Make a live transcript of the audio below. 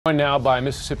Joined now by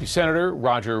Mississippi Senator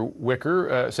Roger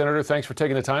Wicker. Senator, thanks for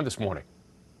taking the time this morning.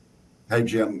 Hey,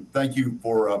 Jim, thank you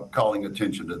for calling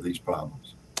attention to these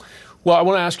problems. Well, I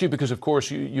want to ask you because, of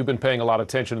course, you've been paying a lot of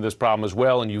attention to this problem as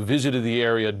well, and you visited the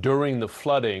area during the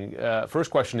flooding. First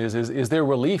question is there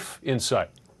relief in sight?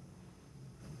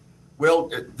 Well,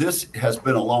 this has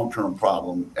been a long-term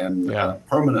problem, and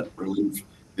permanent relief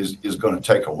is going to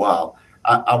take a while.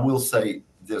 I will say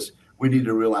this. We need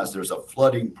to realize there's a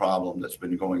flooding problem that's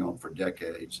been going on for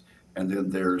decades. And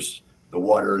then there's the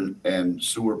water and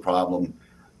sewer problem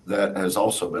that has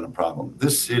also been a problem.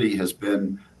 This city has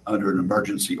been under an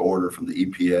emergency order from the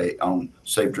EPA on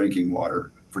safe drinking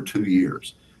water for 2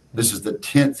 years. This is the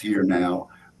 10th year now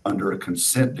under a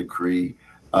consent decree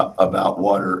about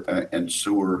water and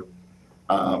sewer,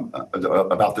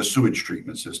 about the sewage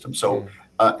treatment system. So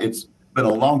it's been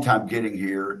a long time getting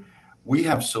here. We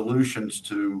have solutions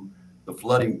to the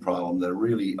flooding problem that are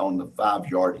really on the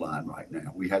 5-yard line right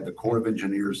now. We had the Corps of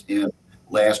Engineers in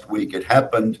last week. It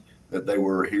happened that they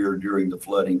were here during the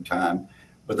flooding time,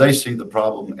 but they see the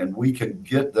problem, and we can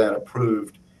get that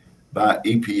approved by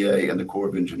EPA and the Corps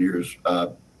of Engineers,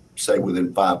 say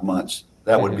within 5 months.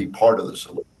 That would be part of the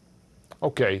solution.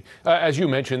 Okay. As you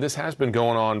mentioned, this has been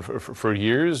going on for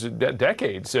years,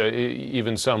 decades.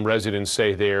 Even some residents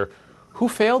say there. Who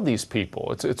failed these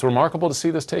people? It's remarkable to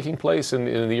see this taking place in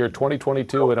the year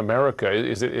 2022 in America.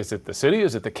 Is it the city?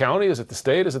 Is it the county? Is it the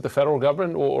state? Is it the federal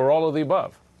government, or all of the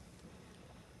above?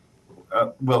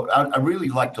 Well, I really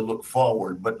like to look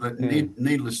forward, but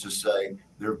needless to say,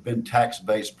 there have been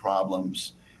tax-based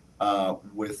problems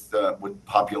with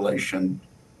population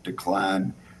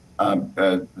decline.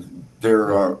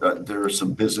 There are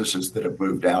some businesses that have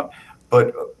moved out,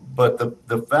 but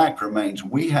the fact remains,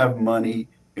 we have money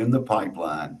in the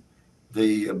pipeline.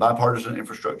 The bipartisan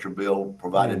infrastructure bill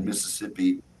provided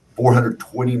Mississippi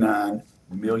 $429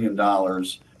 million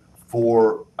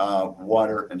for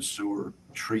water and sewer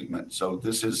treatment. So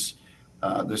this is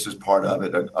part of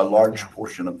it. A large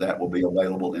portion of that will be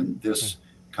available in this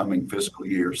coming fiscal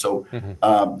year. So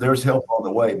there's help on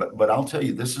the way. But I'll tell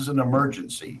you, this is an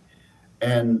emergency,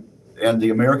 and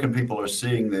the American people are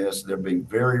seeing this. They're being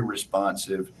very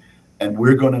responsive. And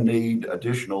we're going to need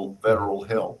additional federal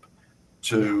help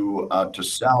to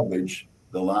salvage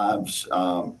the lives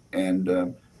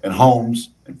and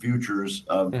homes and futures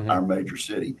of our major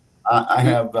city. I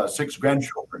have 6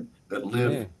 grandchildren that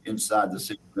live inside the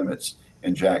city limits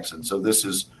in Jackson. So this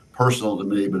is personal to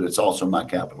me, but it's also my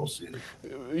capital city.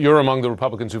 You're among the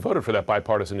Republicans who voted for that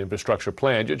bipartisan infrastructure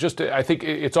plan. I think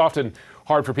it's often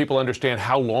hard for people to understand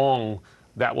how long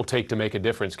that will take to make a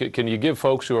difference. Can you give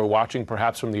folks who are watching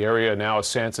perhaps from the area now a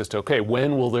sense as to, okay,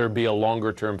 when will there be a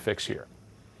longer term fix here?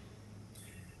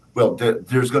 Well,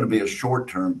 there's going to be a short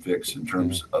term fix in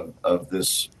terms of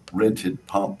this rented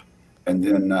pump. And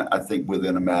then I think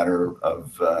within a matter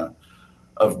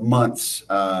of months,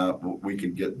 we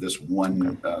could get this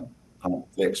one pump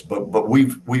fixed. But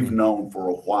we've known for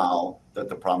a while that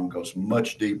the problem goes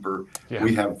much deeper.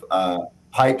 We have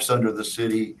pipes under the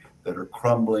city that are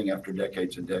crumbling after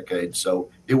decades and decades. So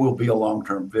it will be a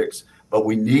long-term fix, but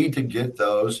we need to get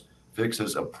those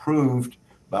fixes approved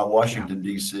by Washington,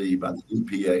 D.C., by the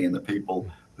EPA and the people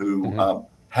who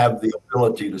have the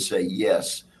ability to say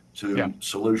yes to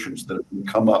solutions that have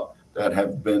come up, that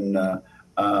have been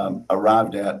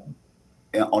arrived at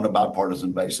on a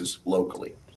bipartisan basis locally.